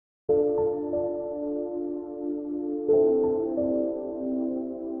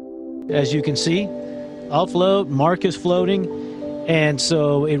As you can see, I'll float, Mark is floating, and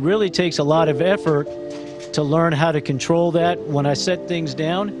so it really takes a lot of effort to learn how to control that. When I set things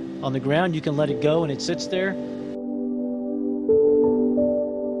down on the ground, you can let it go and it sits there.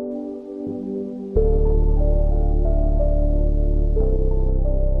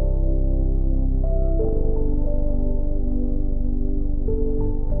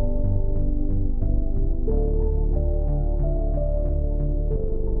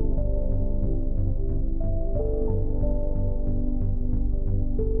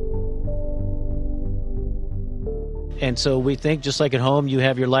 And so we think, just like at home, you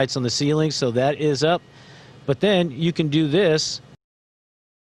have your lights on the ceiling, so that is up. But then you can do this,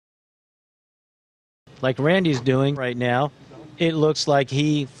 like Randy's doing right now. It looks like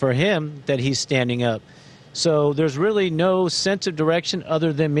for him, that he's standing up. So there's really no sense of direction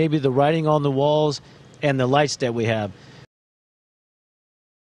other than maybe the writing on the walls and the lights that we have.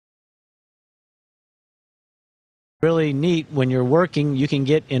 Really neat when you're working, you can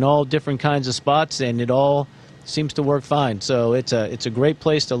get in all different kinds of spots and it all seems to work fine. So it's a great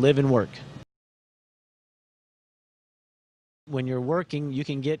place to live and work. When you're working, you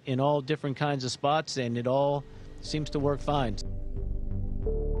can get in all different kinds of spots and it all seems to work fine.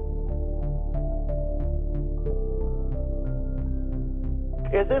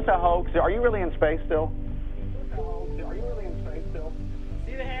 Is this a hoax? Are you really in space still?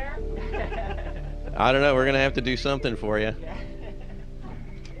 See the hair? I don't know. We're going to have to do something for you.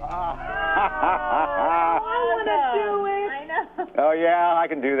 Oh, yeah, I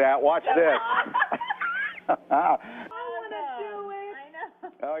can do that. Watch this.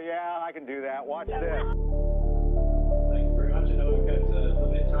 Oh, yeah, I can do that. Watch this. Thank you very much. I know we've got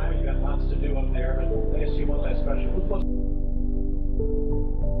limited time. You've got lots to do up there, but I guess you want that special.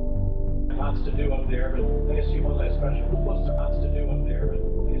 Lots to do up there, but I guess you want that special. Lots to do up there, but I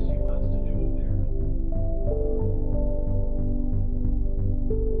guess you want lots to do up there.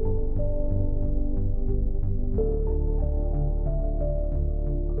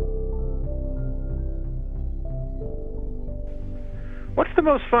 What's the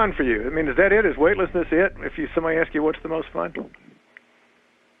most fun for you? I mean, is that it? Is weightlessness it? If somebody asks you what's the most fun?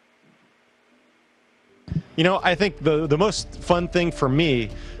 You know, I think the most fun thing for me,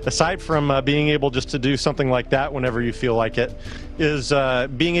 aside from being able just to do something like that whenever you feel like it, is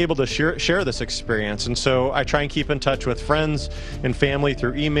being able to share this experience. And so I try and keep in touch with friends and family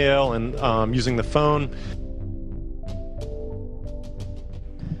through email and using the phone.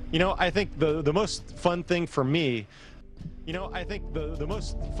 You know, I think the most fun thing for me, the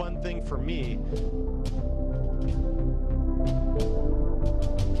most fun thing for me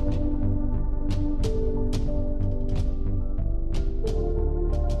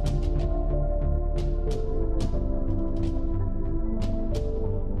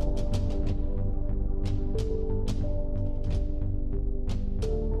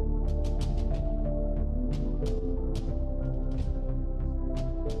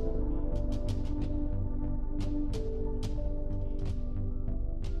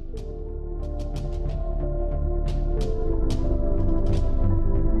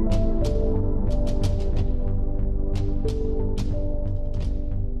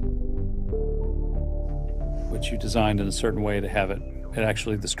you designed in a certain way to have it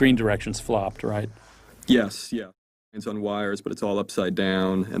actually the screen directions flopped, right? Yes, yeah. It's on wires, but it's all upside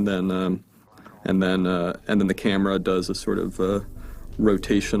down, and then the camera does a sort of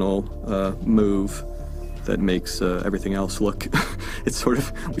rotational move that makes everything else look. It's sort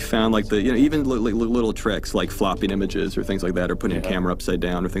of, we found like even little tricks like flopping images or things like that, or putting a camera upside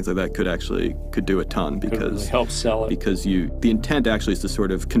down or things like that could do a ton, because could really help sell it. Because the intent actually is to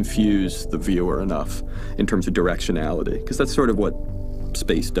sort of confuse the viewer enough in terms of directionality, because that's sort of what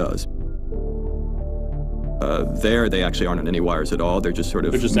space does. There, they actually aren't on any wires at all. They're just sort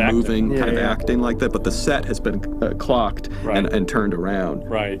of moving, kind of acting like that. But the set has been clocked and turned around,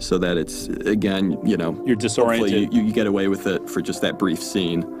 so that it's, again, you're disoriented. You get away with it for just that brief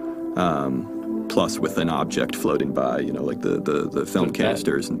scene, plus with an object floating by, like the film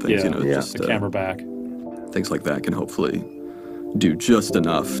canisters and things. Just the camera back. Things like that can hopefully do just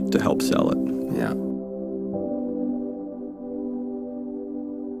enough to help sell it. Yeah.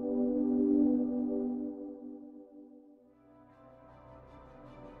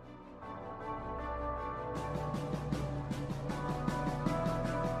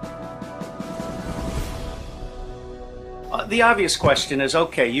 The obvious question is,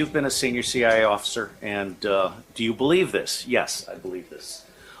 okay, you've been a senior CIA officer, and do you believe this? Yes, I believe this.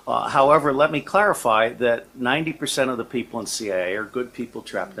 However, let me clarify that 90% of the people in CIA are good people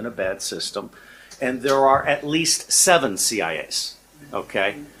trapped in a bad system, and there are at least 7 CIAs,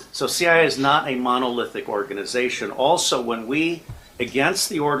 okay? So CIA is not a monolithic organization. Also, when we, against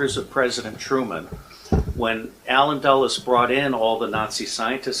the orders of President Truman, when Allen Dulles brought in all the Nazi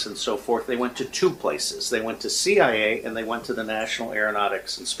scientists and so forth, they went to two places. They went to CIA and they went to the National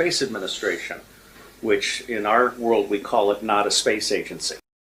Aeronautics and Space Administration, which in our world we call it not a space agency.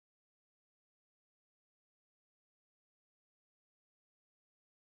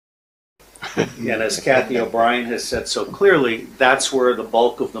 And as Kathy O'Brien has said so clearly, that's where the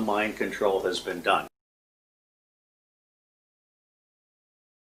bulk of the mind control has been done.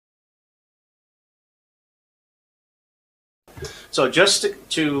 So just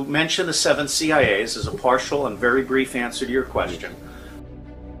to mention the 7 CIAs as a partial and very brief answer to your question.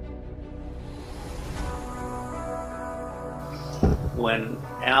 When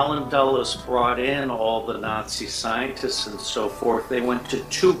Allen Dulles brought in all the Nazi scientists and so forth, they went to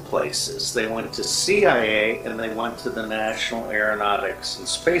two places. They went to CIA and they went to the National Aeronautics and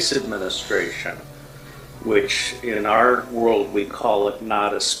Space Administration, which in our world we call it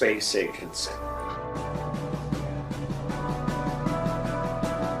not a space agency.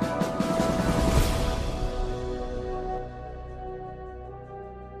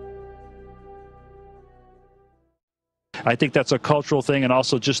 I think that's a cultural thing, and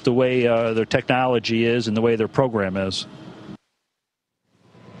also just the way their technology is and the way their program is.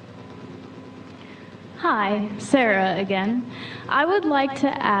 Hi, Sarah again. I would like to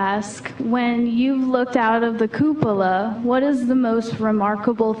ask, when you've looked out of the cupola, what is the most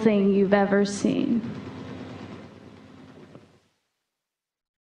remarkable thing you've ever seen?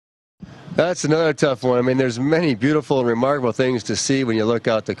 That's another tough one. I mean, there's many beautiful and remarkable things to see when you look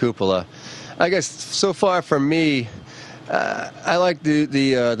out the cupola. I guess so far from me, I like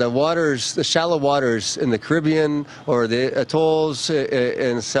the waters, the shallow waters in the Caribbean or the atolls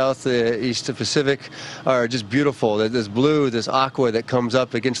in southeast Pacific are just beautiful. This blue, this aqua that comes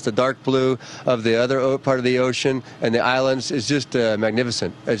up against the dark blue of the other part of the ocean and the islands is just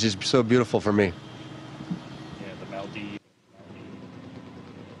magnificent. It's just so beautiful for me.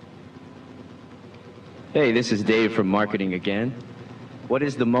 Hey, this is Dave from Marketing again. What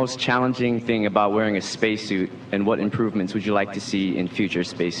is the most challenging thing about wearing a spacesuit, and what improvements would you like to see in future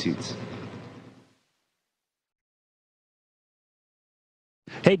spacesuits?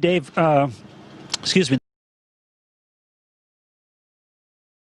 Hey, Dave, excuse me.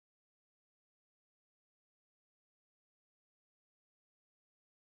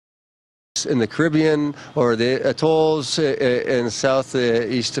 In the Caribbean or the atolls in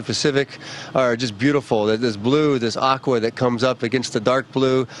southeast Pacific are just beautiful. This blue, this aqua that comes up against the dark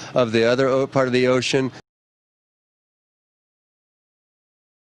blue of the other part of the ocean.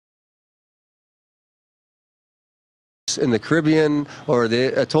 In the Caribbean or the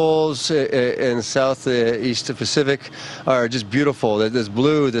atolls in southeast Pacific are just beautiful. This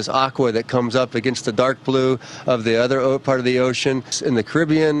blue, this aqua that comes up against the dark blue of the other part of the ocean. In the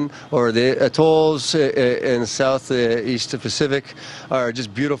Caribbean or the atolls in southeast Pacific are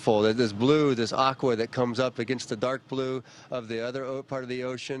just beautiful. This blue, this aqua that comes up against the dark blue of the other part of the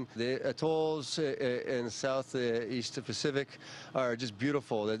ocean. The atolls in southeast Pacific are just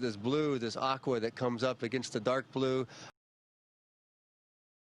beautiful. This blue, this aqua that comes up against the dark blue.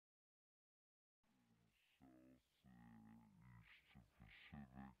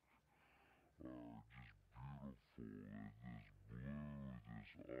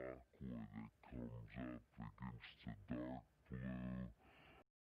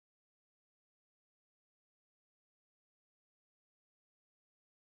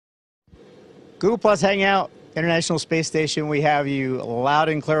 Google Plus Hangout, International Space Station. We have you loud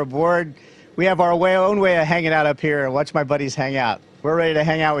and clear aboard. We have our own way of hanging out up here. Watch my buddies hang out. We're ready to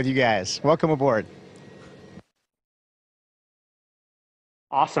hang out with you guys. Welcome aboard.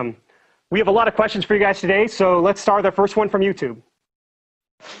 Awesome. We have a lot of questions for you guys today, so let's start with the first one from YouTube.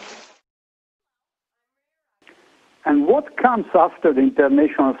 And what comes after the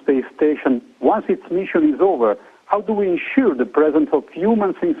International Space Station once its mission is over? How do we ensure the presence of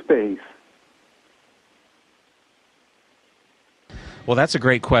humans in space? Well, that's a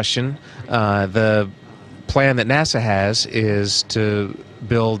great question. The plan that NASA has is to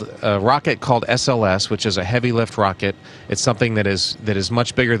build a rocket called SLS, which is a heavy lift rocket. It's something that is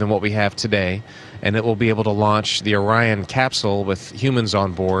much bigger than what we have today, and it will be able to launch the Orion capsule with humans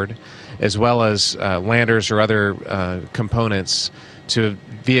on board, as well as landers or other components to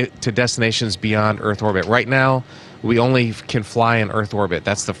destinations beyond Earth orbit. Right now, we only can fly in Earth orbit.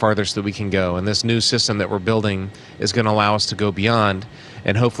 That's the farthest that we can go. And this new system that we're building is going to allow us to go beyond.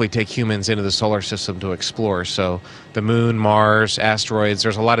 and hopefully take humans into the solar system to explore. So the moon, Mars, asteroids,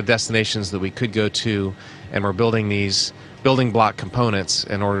 there's a lot of destinations that we could go to, and we're building these building block components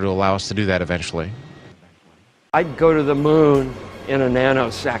in order to allow us to do that eventually. I'd go to the moon in a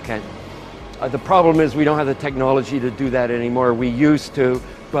nanosecond. The problem is we don't have the technology to do that anymore. We used to,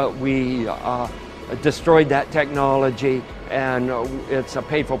 but we destroyed that technology, and it's a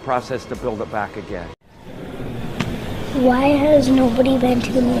painful process to build it back again. Why has nobody been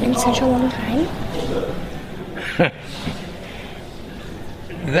to the moon in such a long time?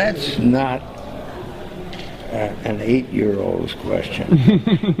 That's not an 8-year-old's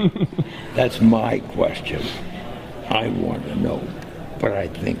question. That's my question. I want to know, but I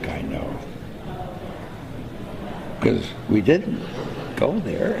think I know. Because we didn't go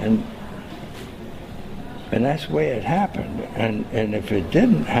there, and that's the way it happened. And if it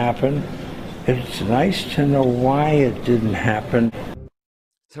didn't happen, it's nice to know why it didn't happen.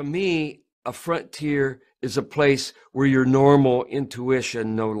 To me, a frontier is a place where your normal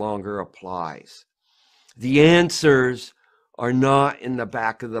intuition no longer applies. The answers are not in the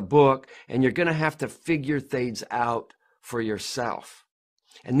back of the book, and you're going to have to figure things out for yourself.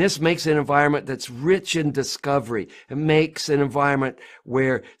 And this makes an environment that's rich in discovery. It makes an environment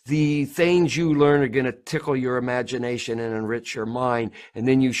where the things you learn are going to tickle your imagination and enrich your mind, and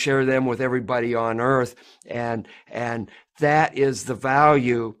then you share them with everybody on earth, and that is the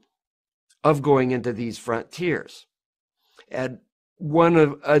value of going into these frontiers. And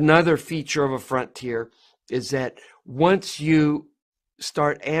another feature of a frontier is that once you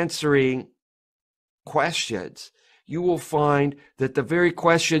start answering questions, you will find that the very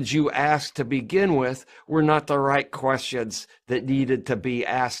questions you asked to begin with were not the right questions that needed to be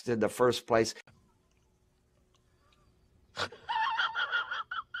asked in the first place.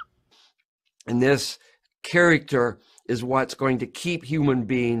 And this character is what's going to keep human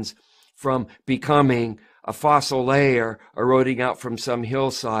beings from becoming a fossil layer eroding out from some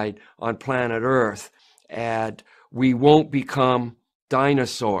hillside on planet Earth. And we won't become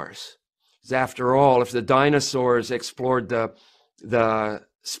dinosaurs. Because after all, if the dinosaurs explored the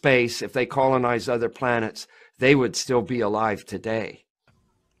space, if they colonized other planets, they would still be alive today.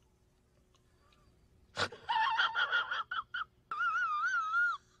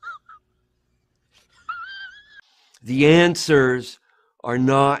 The answers are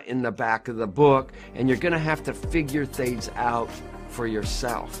not in the back of the book, and you're going to have to figure things out for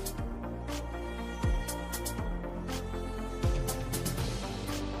yourself.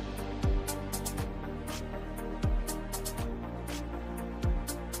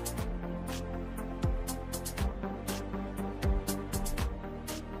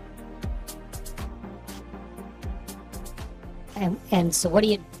 And so what do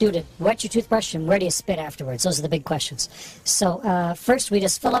you do to wet your toothbrush, and where do you spit afterwards? Those are the big questions. So first we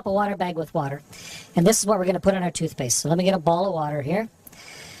just fill up a water bag with water. And this is what we're going to put in our toothpaste. So let me get a ball of water here.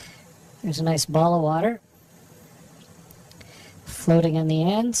 There's a nice ball of water floating on the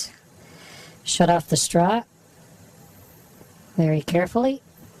end. Shut off the straw very carefully.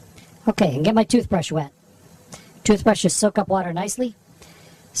 Okay, and get my toothbrush wet. Toothbrushes soak up water nicely.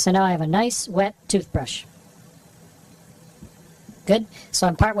 So now I have a nice wet toothbrush. Good. So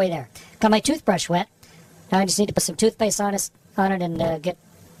I'm partway there. Got my toothbrush wet. Now I just need to put some toothpaste on it and get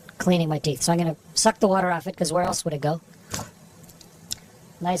cleaning my teeth. So I'm going to suck the water off it, because where else would it go?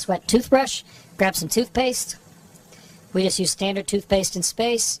 Nice wet toothbrush. Grab some toothpaste. We just use standard toothpaste in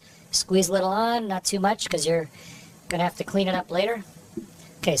space. Squeeze a little on, not too much, because you're going to have to clean it up later.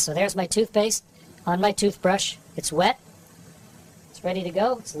 Okay, so there's my toothpaste on my toothbrush. It's wet. It's ready to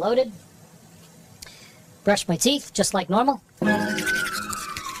go. It's loaded. Brush my teeth just like normal.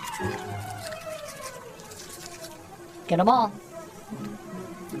 Get them all.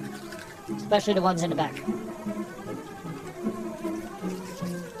 Especially the ones in the back.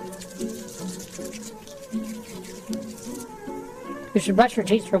 You should brush your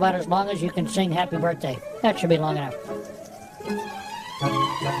teeth for about as long as you can sing happy birthday. That should be long enough.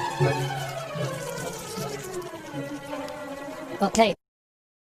 Okay.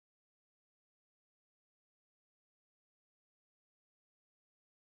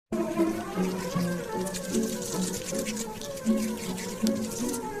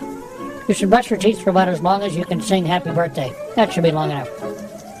 You should brush your teeth for about as long as you can sing happy birthday. That should be long enough.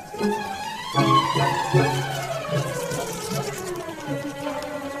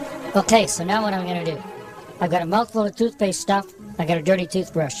 Okay, so now what I'm going to do, I've got a mouthful of toothpaste stuff, I got a dirty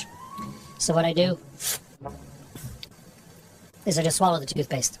toothbrush. So what I do is I just swallow the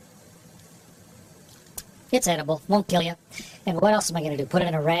toothpaste. It's edible, won't kill you. And what else am I going to do? Put it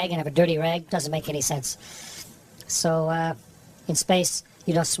in a rag and have a dirty rag? Doesn't make any sense. So in space,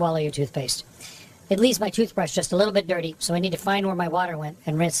 you don't swallow your toothpaste. It leaves my toothbrush just a little bit dirty, so I need to find where my water went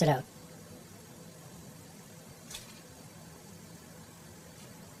and rinse it out.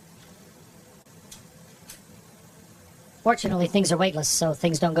 Fortunately, things are weightless, so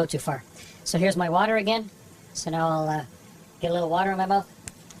things don't go too far. So here's my water again. So now I'll get a little water in my mouth.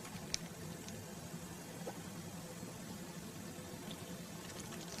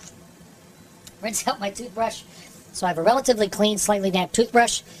 Rinse out my toothbrush. So I have a relatively clean, slightly damp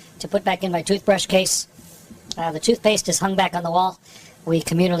toothbrush to put back in my toothbrush case. The toothpaste is hung back on the wall. We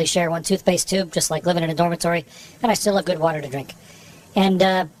communally share one toothpaste tube, just like living in a dormitory, and I still have good water to drink.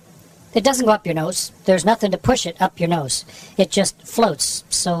 And it doesn't go up your nose. There's nothing to push it up your nose. It just floats,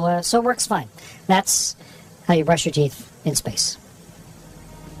 so it works fine. That's how you brush your teeth in space.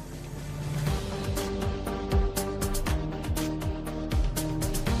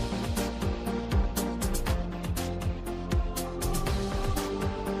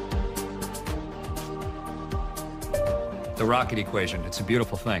 The rocket equation, it's a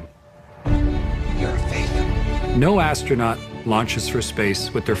beautiful thing. You're fake. No astronaut launches for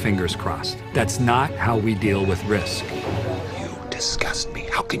space with their fingers crossed. That's not how we deal with risk. You disgust me.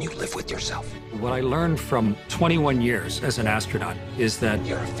 How can you live with yourself? What I learned from 21 years as an astronaut is that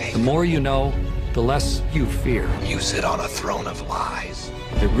the more you know, the less you fear. You sit on a throne of lies.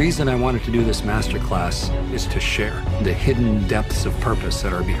 The reason I wanted to do this masterclass is to share the hidden depths of purpose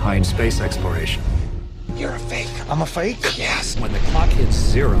that are behind space exploration. You're a fake. I'm a fake? Yes. When the clock hits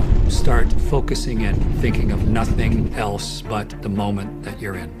 0, start focusing in, thinking of nothing else but the moment that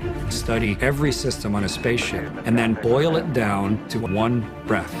you're in. Study every system on a spaceship, and then boil it down to one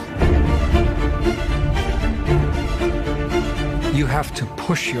breath. You have to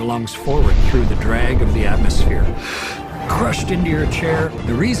push your lungs forward through the drag of the atmosphere. Crushed into your chair.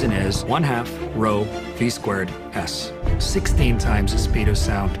 The reason is 1/2 rho v squared s. 16 times the speed of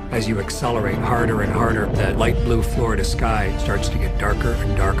sound. As you accelerate harder and harder, that light blue Florida sky starts to get darker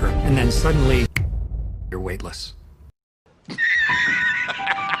and darker. And then suddenly, you're weightless.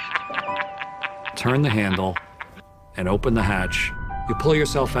 Turn the handle and open the hatch. You pull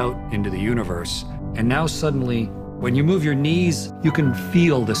yourself out into the universe. And now suddenly, when you move your knees, you can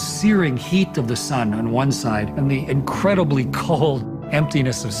feel the searing heat of the sun on one side and the incredibly cold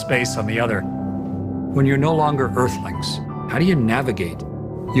emptiness of space on the other. When you're no longer Earthlings, how do you navigate?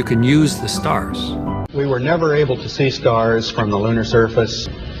 You can use the stars. We were never able to see stars from the lunar surface.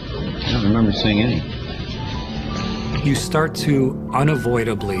 I don't remember seeing any. You start to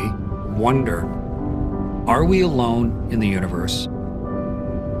unavoidably wonder, are we alone in the universe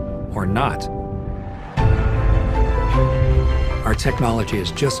or not? Our technology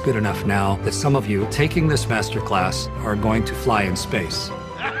is just good enough now that some of you taking this masterclass are going to fly in space.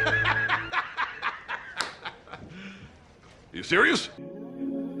 You serious?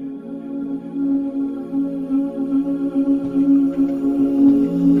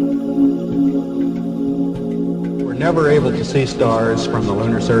 We're never able to see stars from the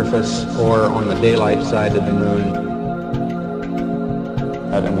lunar surface or on the daylight side of the moon.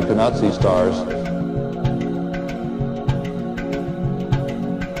 And we cannot see stars.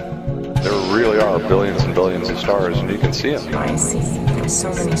 There really are billions and billions of stars, and you can see them. I see. There's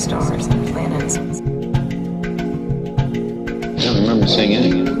so many stars and planets. I don't remember seeing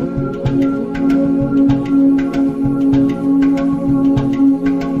any.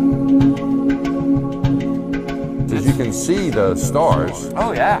 Because you can see the stars.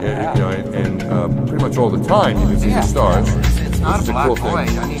 Oh, yeah. And pretty much all the time you can see the stars. It's not a black void.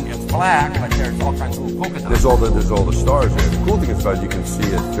 I mean, it's black, but there's all kinds of polka dots. There's all the stars there. The cool thing is about it, you can see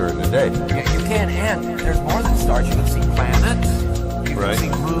it during the day. Yeah, you can, and there's more than stars. You can see planets. You can see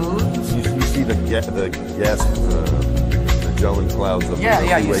moons. You see the gas, Magellan clouds of the you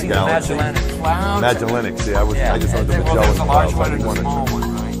Milky Way see galaxy. the Magellanic clouds. Magellanic, see, I just heard the Well, Magellan there's a large clouds. one and a small one, right?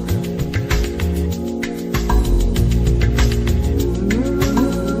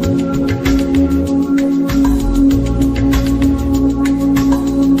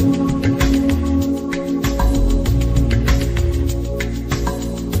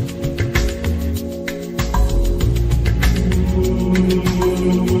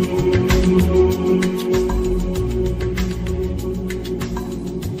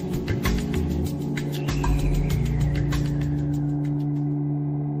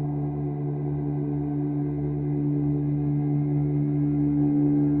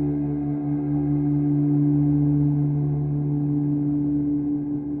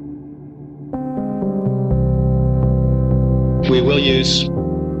 We will use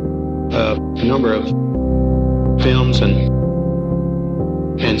a number of films and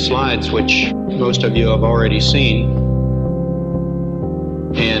slides which most of you have already seen.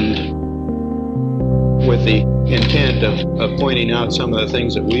 and with the intent of pointing out some of the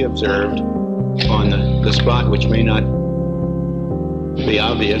things that we observed on the spot, which may not be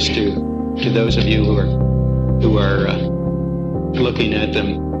obvious to those of you who are looking at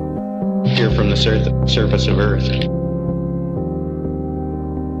them here from the surface of Earth.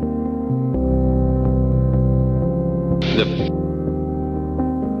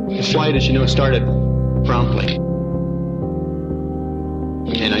 The flight, as you know, started promptly.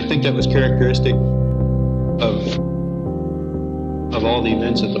 And I think that was characteristic of all the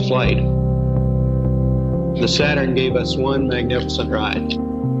events of the flight. The Saturn gave us one magnificent ride,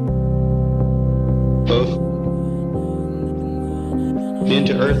 both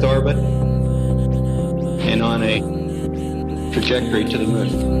into Earth orbit and on a trajectory to the moon.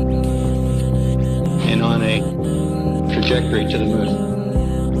 And on a trajectory to the moon.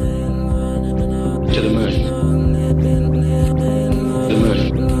 To the moon. The moon.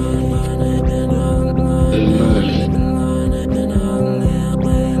 The moon.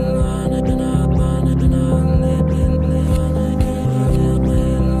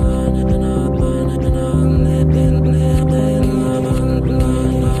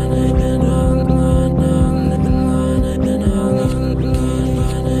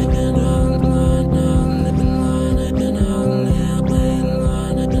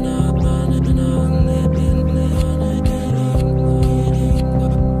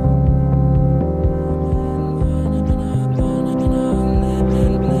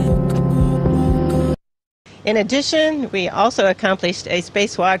 In addition, we also accomplished a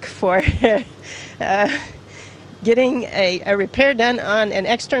spacewalk for getting a repair done on an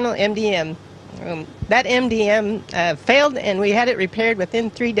external MDM. That MDM failed, and we had it repaired within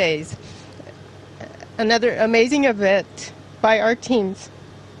 3 days. Another amazing event by our teams.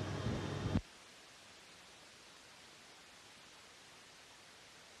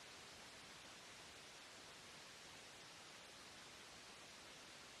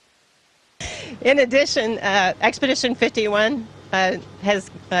 In addition, Expedition 51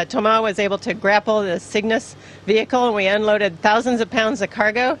 Thomas was able to grapple the Cygnus vehicle, and we unloaded thousands of pounds of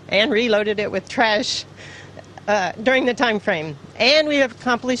cargo and reloaded it with trash during the time frame. And we have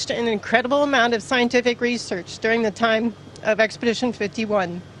accomplished an incredible amount of scientific research during the time of Expedition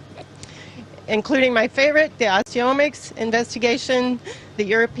 51, including my favorite, the osteomics investigation, the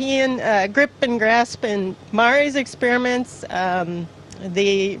European grip and grasp and Mars experiments,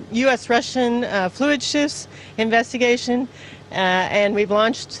 the U.S.-Russian fluid shifts investigation, and we've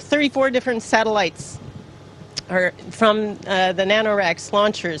launched 34 different satellites from the NanoRacks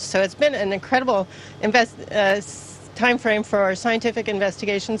launchers. So it's been an incredible time frame for our scientific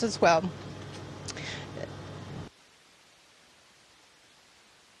investigations as well.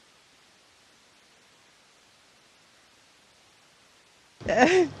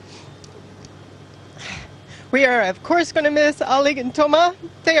 We are, of course, going to miss Oleg and Thomas.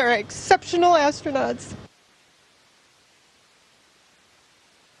 They are exceptional astronauts.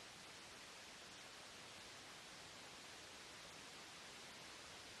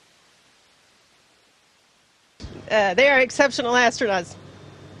 They are exceptional astronauts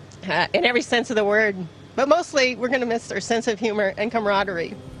in every sense of the word. But mostly, we're going to miss their sense of humor and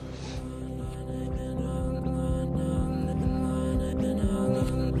camaraderie.